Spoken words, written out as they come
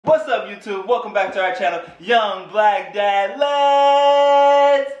YouTube? Welcome back to our channel, Young Black Dad.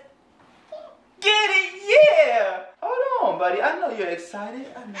 Let's get it, yeah! Hold on, buddy. I know you're excited.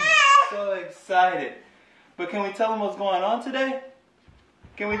 I know you're so excited. But can we tell him what's going on today?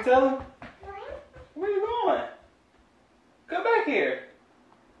 Can we tell him? Where you going? Come back here.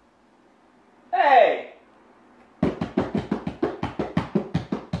 Hey!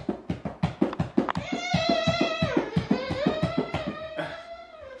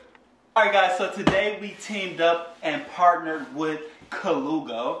 Alright guys, so today we teamed up and partnered with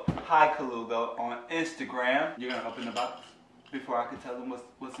Colugo. Hi Colugo on Instagram. You're gonna open the box before I can tell them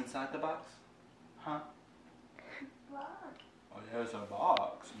what's inside the box? Huh? Box. Oh, there's a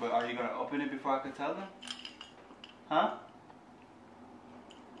box. But are you gonna open it before I can tell them? Huh?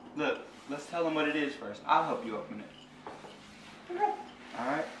 Look, let's tell them what it is first. I'll help you open it.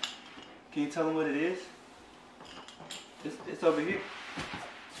 Alright? Can you tell them what it is? It's over here.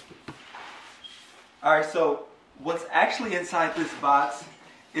 Alright, so what's actually inside this box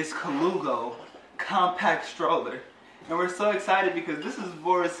is Colugo compact stroller. And we're so excited because this is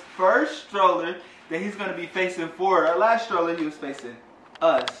Boris' first stroller that he's going to be facing forward. Our last stroller he was facing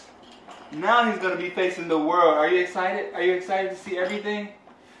us. Now he's going to be facing the world. Are you excited? Are you excited to see everything?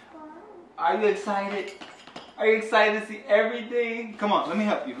 Are you excited? Are you excited to see everything? Come on, let me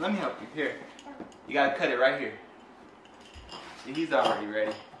help you. Let me help you. Here. You got to cut it right here. See, he's already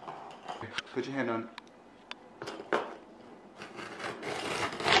ready. Put your hand on it.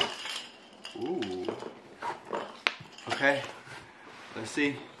 Ooh. Okay. Let's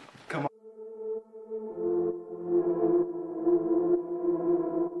see. Come on.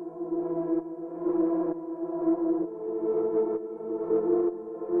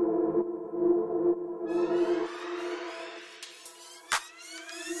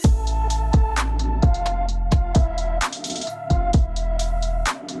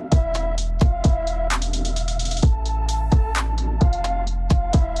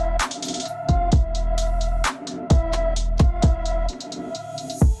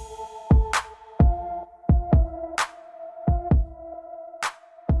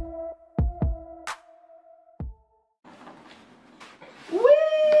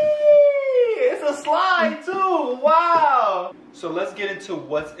 Slide too, wow! So let's get into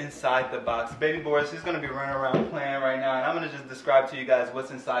what's inside the box. Baby Boris, he's gonna be running around playing right now, and I'm gonna just describe to you guys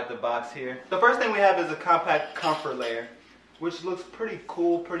what's inside the box here. The first thing we have is a compact comfort layer, which looks pretty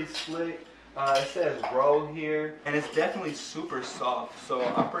cool, pretty slick. It says Row here, and it's definitely super soft. So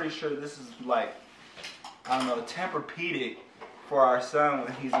I'm pretty sure this is like, I don't know, Tempur-Pedic for our son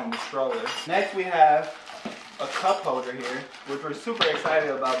when he's in the stroller. Next we have a cup holder here, which we're super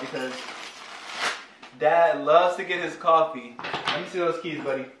excited about because Dad loves to get his coffee. Let me see those keys,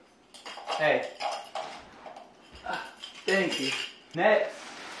 buddy. Hey. Thank you. Next,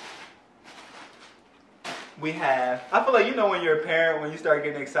 we have, I feel like you know when you're a parent, when you start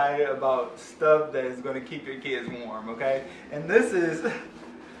getting excited about stuff that is going to keep your kids warm, okay? And this is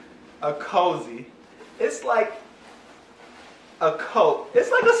a cozy. It's like a coat. It's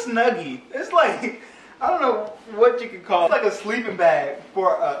like a Snuggie. It's like, I don't know what you could call it. It's like a sleeping bag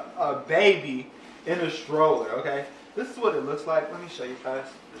for a baby in a stroller, okay? This is what it looks like. Let me show you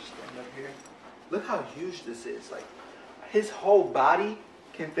fast. Just stand up here. Look how huge this is. Like, his whole body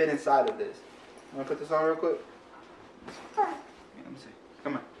can fit inside of this. You want to put this on real quick? Yeah, let me see.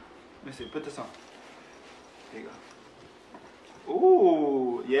 Come on. Let me see. Put this on. There you go.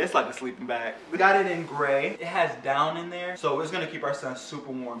 Ooh, yeah, it's like a sleeping bag. We got it in gray. It has down in there, so it's gonna keep our son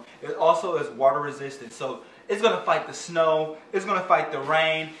super warm. It also is water resistant, so it's gonna fight the snow, it's gonna fight the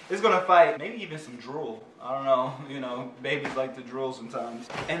rain, it's gonna fight maybe even some drool. I don't know, you know, babies like to drool sometimes.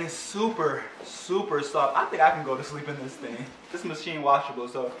 And it's super, super soft. I think I can go to sleep in this thing. This machine washable,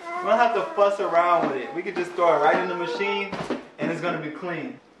 so we don't have to fuss around with it. We can just throw it right in the machine and it's gonna be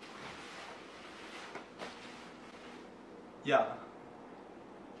clean. Yeah.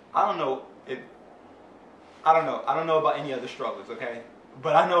 I don't know about any other strollers, okay?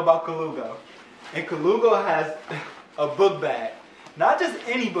 But I know about Colugo. And Colugo has a book bag. Not just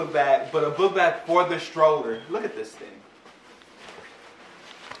any book bag, but a book bag for the stroller. Look at this thing.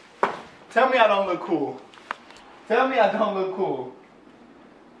 Tell me I don't look cool. Tell me I don't look cool.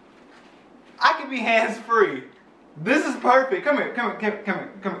 I can be hands-free. This is perfect. Come here, come here, come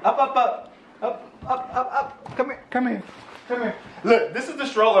here, come here. Up, up, up. Up, up, up, up. Come here, come here. Come here. Look, this is the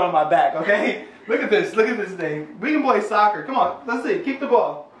stroller on my back, okay? Look at this thing. We can play soccer. Come on, let's see. Keep the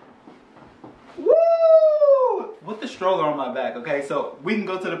ball. Woo! With the stroller on my back, okay? So we can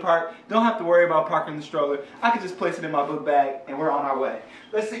go to the park. Don't have to worry about parking the stroller. I can just place it in my book bag and we're on our way.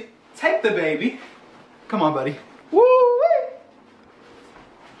 Let's see. Take the baby. Come on, buddy. Woo!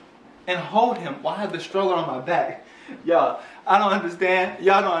 and hold him while I have the stroller on my back. Y'all, I don't understand.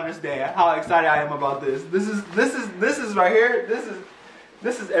 Y'all don't understand how excited I am about this. This is right here.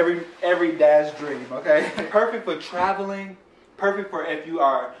 This is every dad's dream, okay? Perfect for traveling. Perfect for if you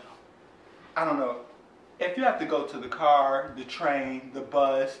are, I don't know, if you have to go to the car, the train, the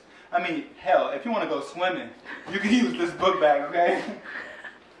bus. I mean, hell, if you want to go swimming, you can use this book bag, okay?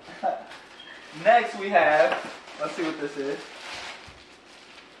 Next we have, let's see what this is.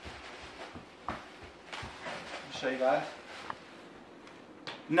 Show you guys.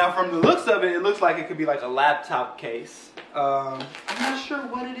 Now from the looks of it, it looks like it could be like a laptop case. I'm not sure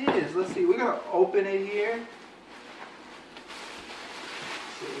what it is. Let's see, we're gonna open it here.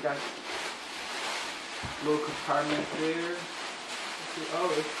 Let's see, we got little compartment there. Let's see. Oh,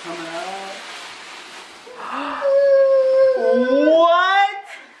 it's coming out. What?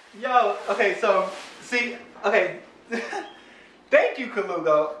 Yo, okay, so, see, okay. Thank you,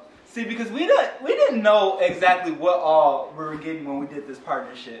 Colugo. See, because we didn't know exactly what all we were getting when we did this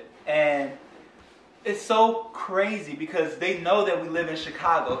partnership. And it's so crazy because they know that we live in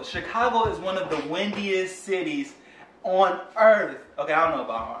Chicago. Chicago is one of the windiest cities on earth. Okay, I don't know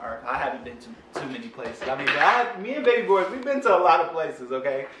about on earth. I haven't been to too many places. I mean, me and baby boys, we've been to a lot of places,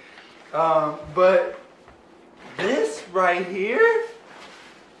 okay? But this right here,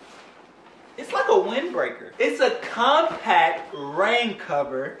 it's like a windbreaker. It's a compact rain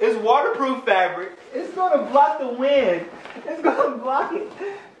cover. It's waterproof fabric. It's gonna block the wind. It's gonna block it.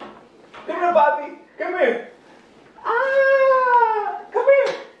 Come here, Bobby. Come here. Ah! Come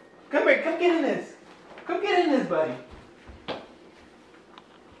here. Come here. Come get in this. Come get in this, buddy.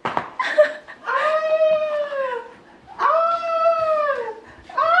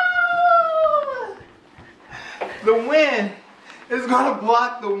 The wind is gonna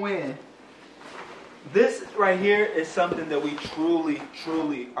block the wind. This right here is something that we truly,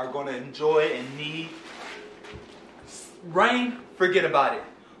 truly are gonna enjoy and need. Rain, forget about it.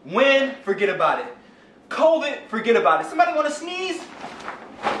 Wind, forget about it. COVID, forget about it. Somebody wanna sneeze?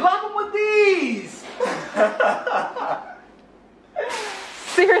 Block them with these.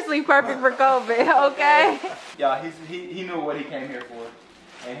 Seriously perfect for COVID, okay? Y'all, he knew what he came here for.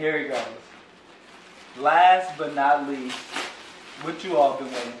 And here he goes. Last but not least, what you all been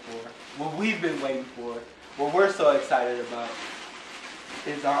waiting for, what we've been waiting for, what we're so excited about,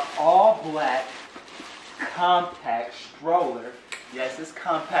 is our all-black compact stroller. Yes, it's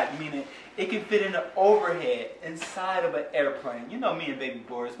compact, meaning it can fit in the overhead inside of an airplane. You know me and baby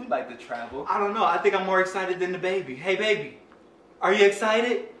boys, we like to travel. I don't know, I think I'm more excited than the baby. Hey baby, are you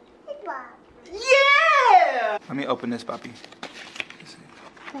excited? Yeah! Let me open this puppy.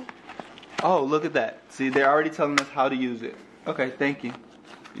 Oh, look at that. See, they're already telling us how to use it. Okay, thank you.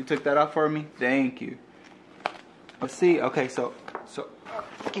 You took that off for me? Thank you. Let's see. Okay, so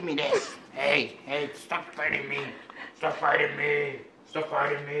give me this. Hey, stop fighting me. Stop fighting me. Stop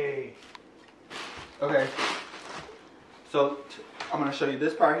fighting me. Okay. So, I'm going to show you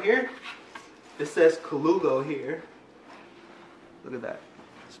this part here. It says Colugo here. Look at that.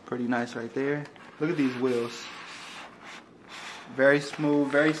 It's pretty nice right there. Look at these wheels. Very smooth,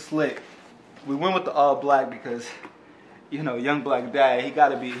 very slick. We went with the all black because, you know, young black dad, he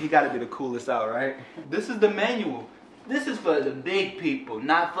gotta be the coolest out, right? This is the manual. This is for the big people,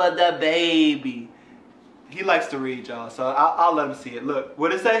 not for the baby. He likes to read, y'all, so I'll let him see it. Look,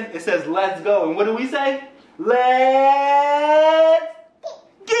 what it say? It says, let's go. And what do we say? Let's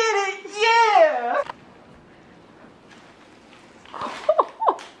get it, yeah!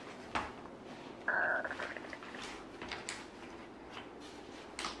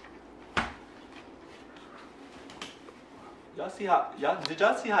 Did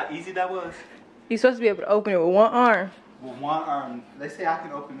y'all see how easy that was? You're supposed to be able to open it with one arm. With one arm. They say I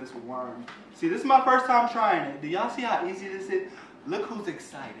can open this with one arm. See, this is my first time trying it. Do y'all see how easy this is? Look who's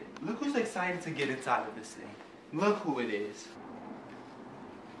excited. Look who's excited to get inside of this thing. Look who it is.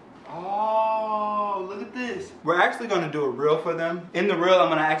 Oh, look at this. We're actually going to do a reel for them. In the reel, I'm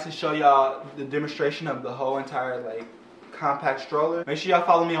going to actually show y'all the demonstration of the whole entire, like, compact stroller. Make sure y'all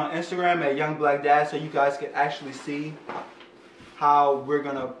follow me on Instagram at Young Black Dad so you guys can actually see how we're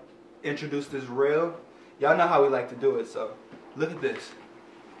going to introduce this reel. Y'all know how we like to do it, so look at this.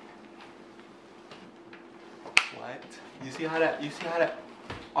 What? You see how that,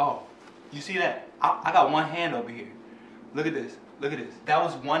 oh, you see that? I got one hand over here. Look at this, look at this. That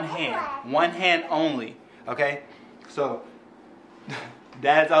was one hand only, okay? So,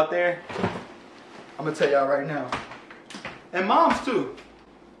 dads out there, I'm gonna tell y'all right now. And moms too.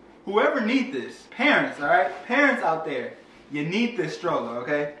 Whoever need this, parents, all right? Parents out there, you need this stroller,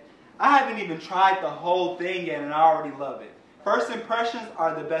 okay? I haven't even tried the whole thing yet and I already love it. First impressions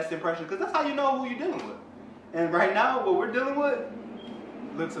are the best impressions because that's how you know who you're dealing with. And right now, what we're dealing with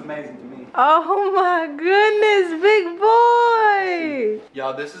looks amazing to me. Oh my goodness, big boy.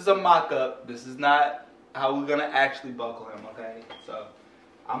 Y'all, this is a mock-up. This is not how we're gonna actually buckle him, okay? So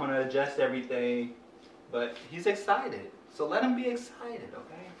I'm gonna adjust everything, but he's excited. So let him be excited,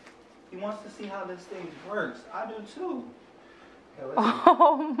 okay? He wants to see how this thing works. I do too. Okay, let's see.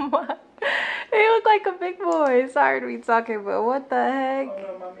 Oh my. He look like a big boy. Sorry to be talking, but what the heck? Oh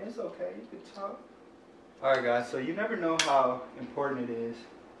no, mommy, it's okay. You can talk. Alright guys, so you never know how important it is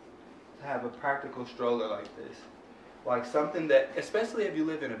to have a practical stroller like this. Like something that, especially if you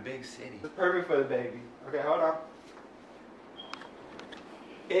live in a big city. It's perfect for the baby. Okay, hold on.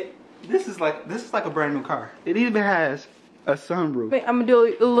 This is like a brand new car. It even has a sunroof. Wait, I'm gonna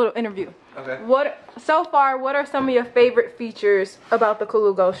do a little interview. Okay. So far, what are some of your favorite features about the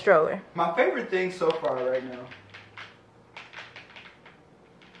Colugo stroller? My favorite thing so far right now.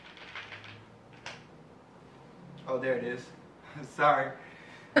 Oh, there it is. Sorry.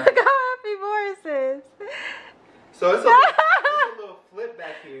 Look how happy Boris is. So it's a little flip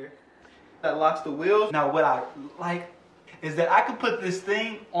back here that locks the wheels. Now what I like is that I can put this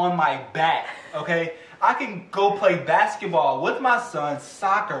thing on my back, okay? I can go play basketball with my son,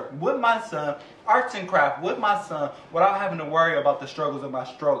 soccer with my son, arts and craft with my son without having to worry about the struggles of my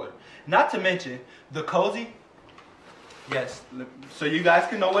stroller. Not to mention the cozy. Yes, so you guys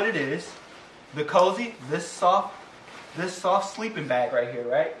can know what it is. The cozy, this soft sleeping bag right here,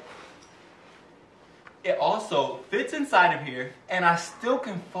 right? It also fits inside of here, and I still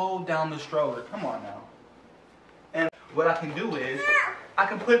can fold down the stroller. Come on now. And what I can do is, I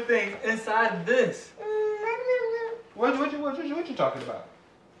can put things inside this. What you talking about?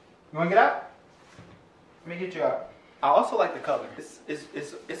 You wanna get out? Let me get you out. I also like the color.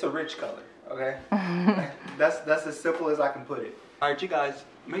 It's a rich color, okay? That's as simple as I can put it. Alright, you guys,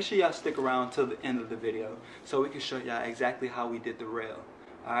 make sure y'all stick around till the end of the video so we can show y'all exactly how we did the rail.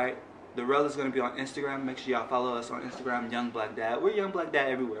 Alright? The rail is going to be on Instagram. Make sure y'all follow us on Instagram, Young Black Dad. We're Young Black Dad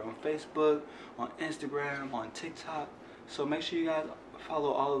everywhere. On Facebook, on Instagram, on TikTok. So make sure you guys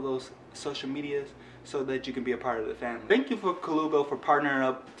follow all of those social medias so that you can be a part of the family. Thank you for Colugo for partnering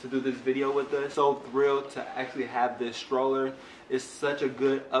up to do this video with us. So thrilled to actually have this stroller. It's such a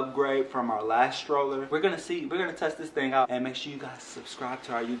good upgrade from our last stroller. We're gonna test this thing out, and make sure you guys subscribe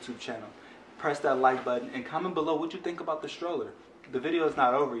to our YouTube channel. Press that like button and comment below what you think about the stroller. The video is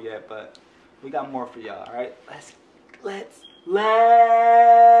not over yet, but we got more for y'all, alright? Let's